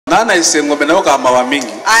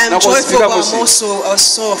I am joyful, but I'm also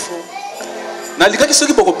sorrowful.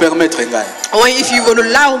 If you will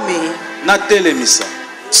allow me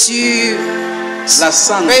to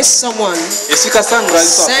raise someone,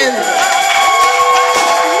 Sandra.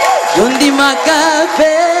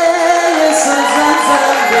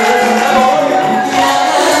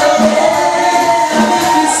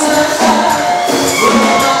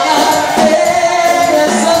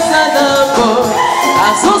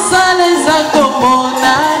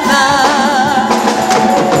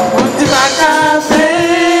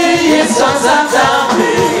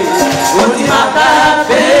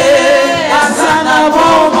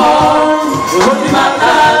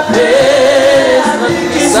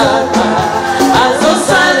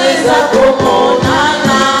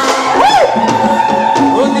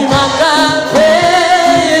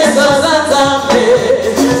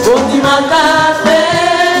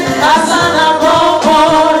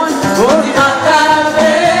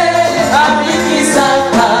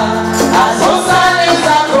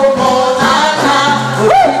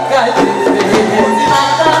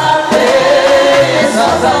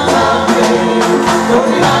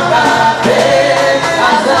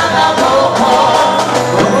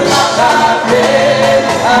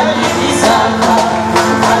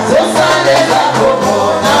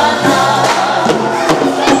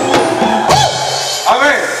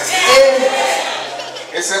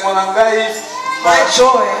 My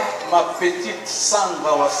joy, ma petite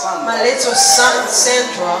Sandra, my little son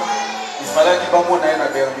Sandra, il fallait qu'il va monter à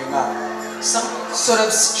Birmingham. Some should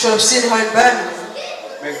have seen her in Birmingham.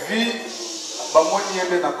 Mais vie, va monter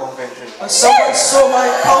à la convaincre. But someone saw her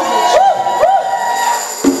in Cambridge.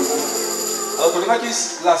 Alors, tu vois qui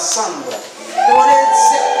la Sandra. The one that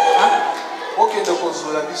said, ok, donc on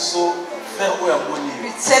se l'a dit so faire où à monter.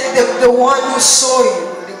 you said the one who saw you,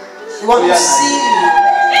 the one who see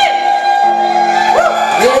you.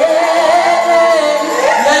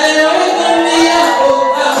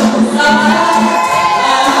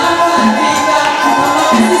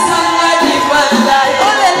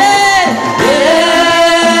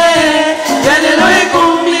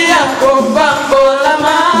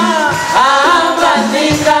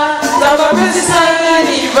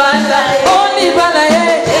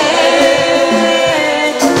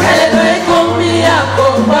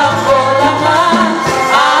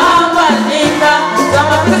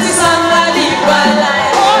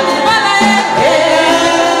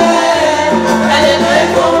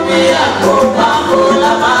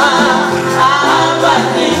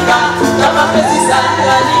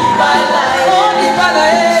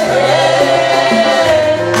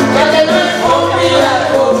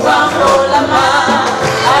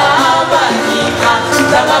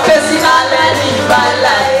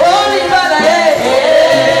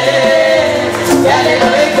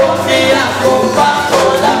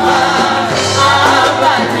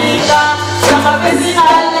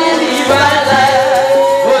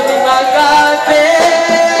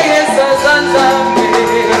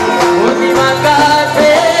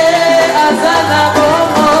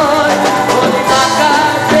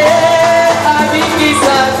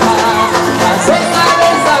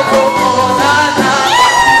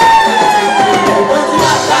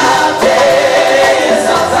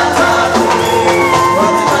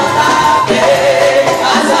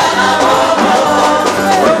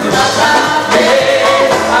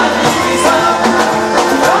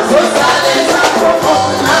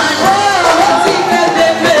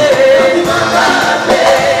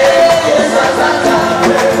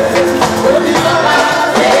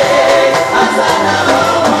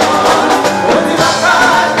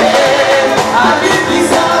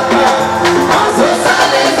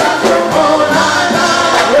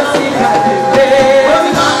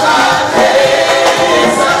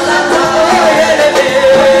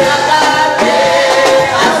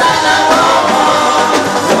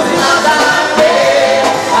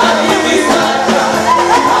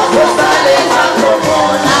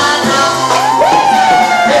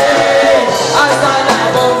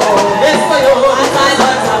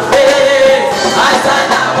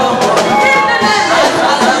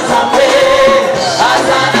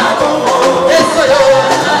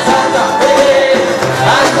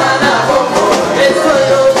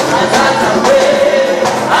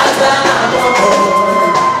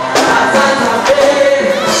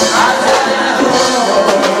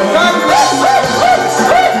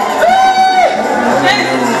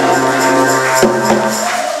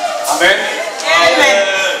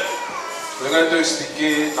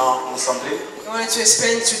 I wanted to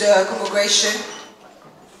explain to the congregation.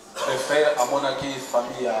 Les frères, à mon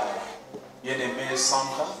famille bien-aimée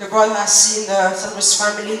Sandra. The brother has seen Sandra's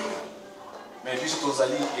family. Mais puis surtout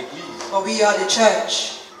l'église. But we are the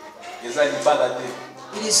church. Ils ont baladé.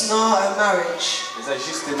 It is not a marriage. Ils ont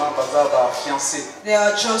justement pas fiancé. They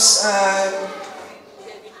are just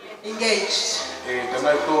engaged. Et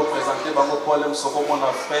demain il faut présenter bango problème sur comment on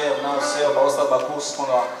a frère, na sœur, ba osa ba course qu'on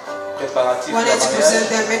a préparatif. Wanted to present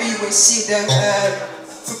them, maybe you will see them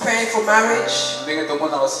preparing for marriage. Dès que tout le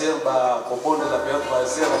monde a sœur ba propos de la période ba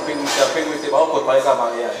sœur on peut nous était ba préparer la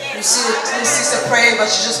mariage. You see the sister praying, but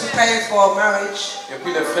she's just preparing for marriage. Et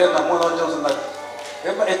puis le frère na moi on dit on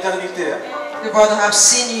a éternité. The brother have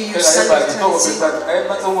seen you stand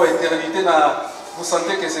éternité na vous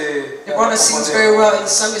sentez que c'est. The brother sings very well in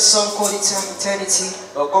sung a song called Eternity.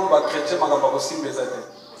 Donc comme chrétien magamba aussi bezate.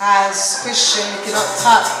 As Christian, you cannot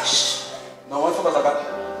touch. Non, il faut pas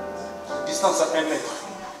la distance à 1 mètre.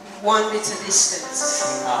 1 meter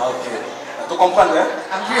distance. Ah ok. Tu comprends hein?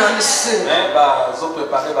 Have you understood? Mais bah ils ont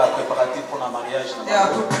préparé bah préparatif pour le mariage. They are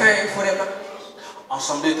preparing for them.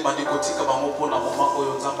 Ensemble tu m'as dit kotika bango pour na moment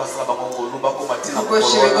oyo nzamba sala bango ngoluba ko matina.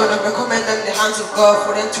 Because we're going to recommend them in the hands of God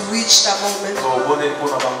for them to reach that moment.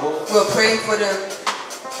 We're praying for them.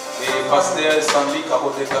 Et pasteur Stanley a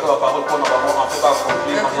déclaré la parole pour nous en fait pas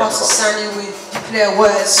accomplir. And Pastor Stanley will declare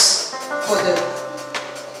words for them.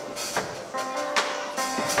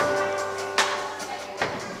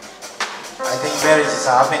 I think marriages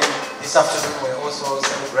are happening. This afternoon we're also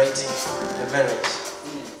celebrating the marriage.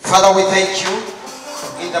 Father, we thank you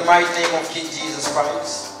in the mighty name of King Jesus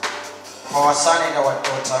Christ for our son and our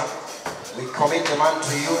daughter. We commit them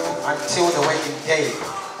unto you until the wedding day.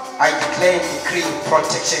 I declare and decree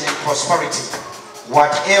protection and prosperity.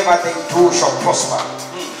 Whatever they do shall prosper.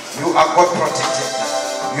 You are God protected.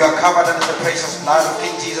 You are covered under the precious blood of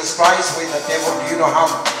King Jesus Christ. When the devil do you no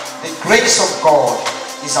harm. The grace of God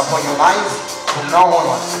is upon your life from now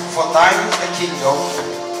onward. For thine is the kingdom,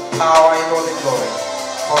 power and all the glory,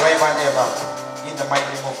 forever and ever. In the mighty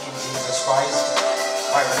name of King Jesus Christ,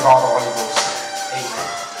 by the God of the Holy Ghost. Amen.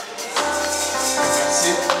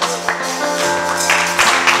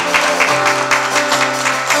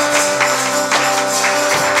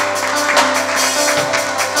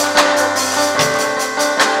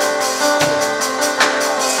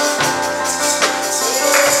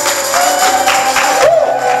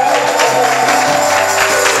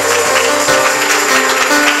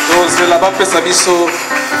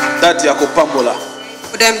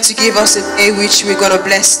 For them to give us a day which we're going to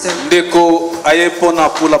bless them.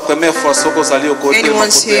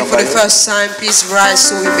 Anyone's here for the first time, please rise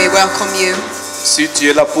so we may welcome you. Si tu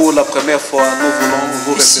es là pour la première fois, nous voulons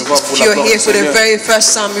vous recevoir pour If la you're porte here du for the Seigneur. very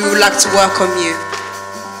first time, we would like to welcome you.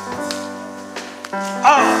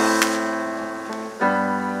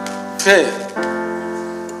 Frère,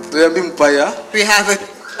 We have a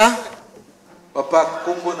papa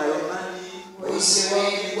kombo na yo nani?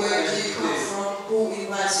 where do you come from? Who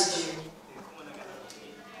invited you?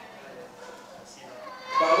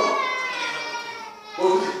 Pardon?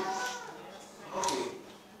 Oui. Ok.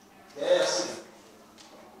 Yes.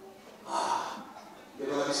 Il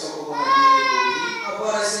y a la mission pour moi. Our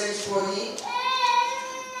brother's name is Bonnie.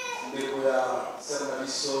 Ndeko ya Sandra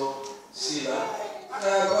biso Sila.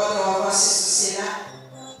 Brother of our sister Sina.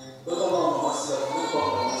 We're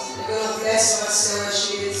going to bless her sister where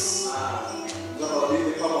she is.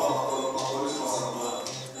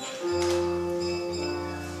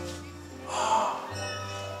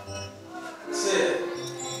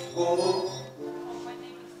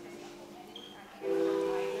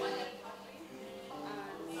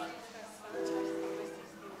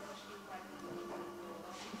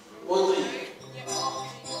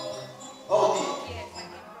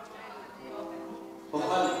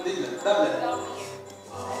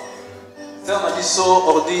 So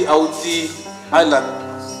Ordi Audi Island.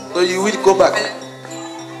 So you will go back.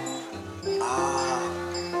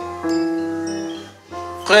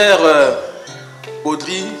 Frère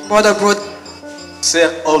Baudry, Brother Brod,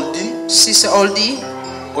 Sœur Ordi, Sister Oldie.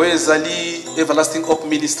 Oezali Everlasting Hope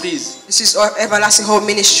Ministries. This is our Everlasting Hope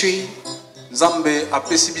Ministry. Nzambe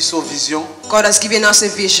apesi biso vision. God has given us a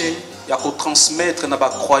vision Ya ko transmettre na ba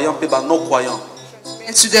croyants pe ba non croyants.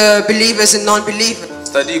 to the believers and non-believers.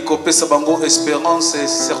 C'est-à-dire qu'on peut bango espérance et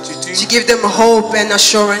certitude. To give them hope and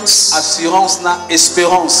assurance. Assurance na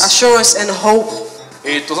espérance. Assurance and hope.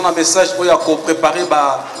 Et tout un message pour ya ko préparer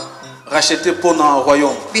ba racheter pour un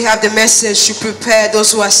royaume. We have the message to prepare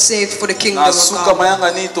those who are saved for the kingdom of God. At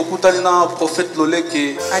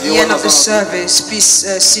the end of the service,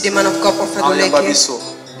 please see the man of God, Prophet Oleke.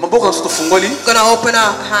 We're We're going to open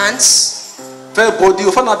our hands. Frère Brody,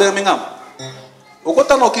 au fan à Birmingham. Au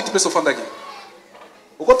côté de qui tu peux se faire.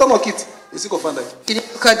 Can you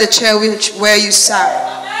look at the chair where you sat?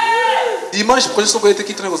 Dimanche prochain, vous êtes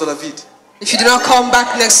quitté dans la vide. If you do not come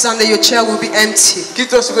back next Sunday, your chair will be empty.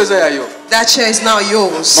 That chair is now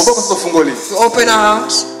yours. We open our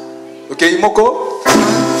house. Okay, Imoko.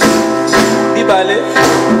 Ibale.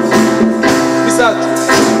 Bisat.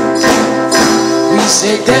 Oui,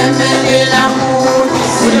 c'est d'aimer l'amour du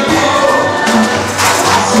Seigneur.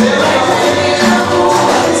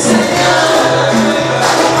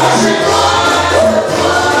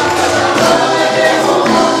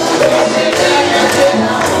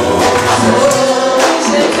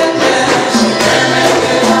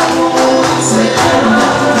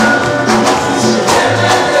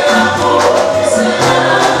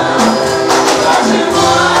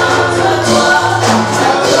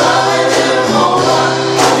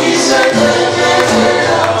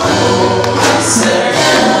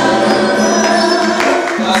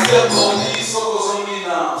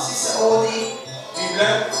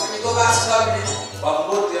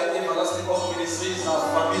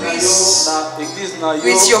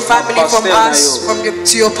 Greet your family from us,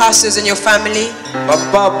 to your pastors and your family.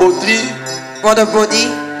 Papa Bodri. Brother Bodhi.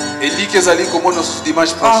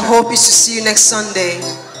 Our hope is to see you next Sunday.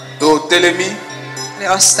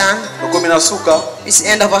 Let us stand. It's the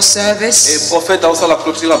end of our service.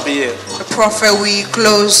 The prophet, we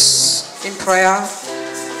close in prayer.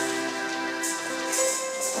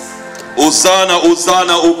 Hosanna,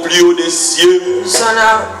 Hosanna au plus haut des cieux.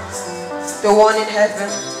 Hosanna, the one in heaven.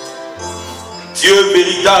 Dieu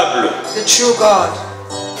véritable. The true God.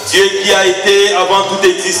 Dieu qui a été avant toute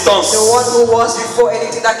existence. The one who was before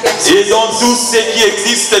anything that came. Et dont tout ce qui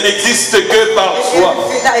existe n'existe que par toi.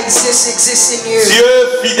 Everything that exists in you.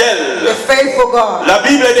 Dieu fidèle. The faithful God. La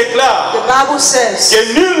Bible déclare. The Bible says.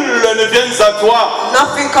 Que nul ne vienne à toi.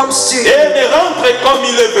 Nothing comes to you. Et ne rentre comme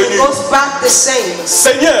il est venu. It goes back the same.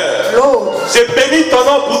 Seigneur. Lord. Je bénis ton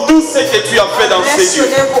nom pour tout ce que tu as fait dans ces lieux.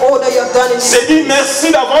 Je dis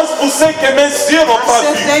merci d'avance pour ce que mes yeux n'ont pas vu.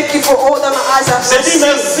 Je dis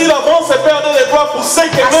merci d'avance, Père de gloire, pour ce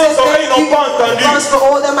que mes oreilles n'ont pas entendu. Et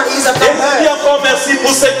je dis encore merci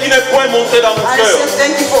pour ce qui n'est point monté dans mon cœur.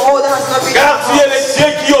 Car tu es le Dieu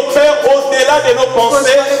qui opère au-delà de nos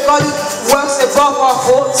pensées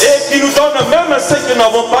et qui nous donne même ce que nous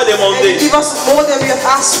n'avons pas demandé.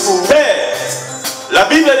 Père, la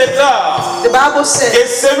Bible déclare que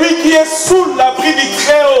celui qui est sous l'abri du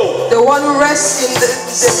Très-Haut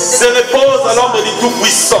se repose à l'ombre du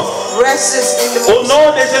Tout-Puissant. Au nom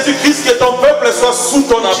de Jésus-Christ, que ton peuple soit sous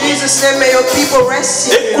ton abri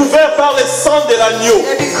et couvert par le sang de l'agneau.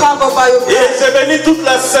 Et je bénis toute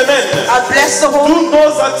la semaine, toutes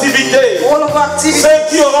nos activités, ceux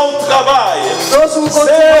qui auront au travail, ceux,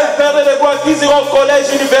 Père de l'église, qui iront au collège,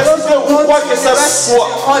 université, ou quoi que ça soit.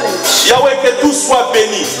 Yahweh, que tout soit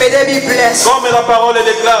béni. Comme la parole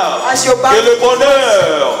déclare, que le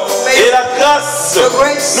bonheur et la grâce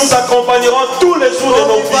nous accompagneront tous les jours de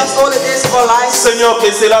nos vies. Seigneur,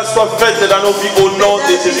 que cela soit fait dans nos vies au nom de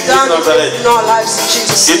Jésus-Christ de Nazareth.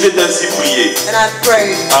 Et j'ai ainsi prié.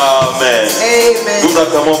 Amen. Nous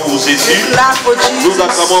acclamons pour Jésus. Nous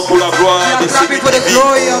acclamons pour la gloire de celui qui vit.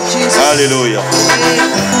 Alléluia.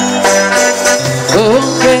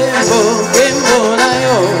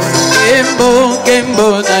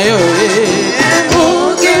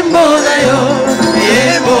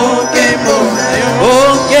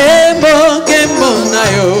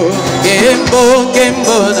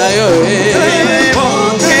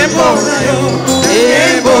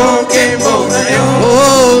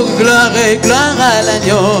 Oh, gloire à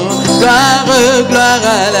l'agneau, gloire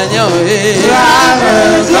à l'agneau.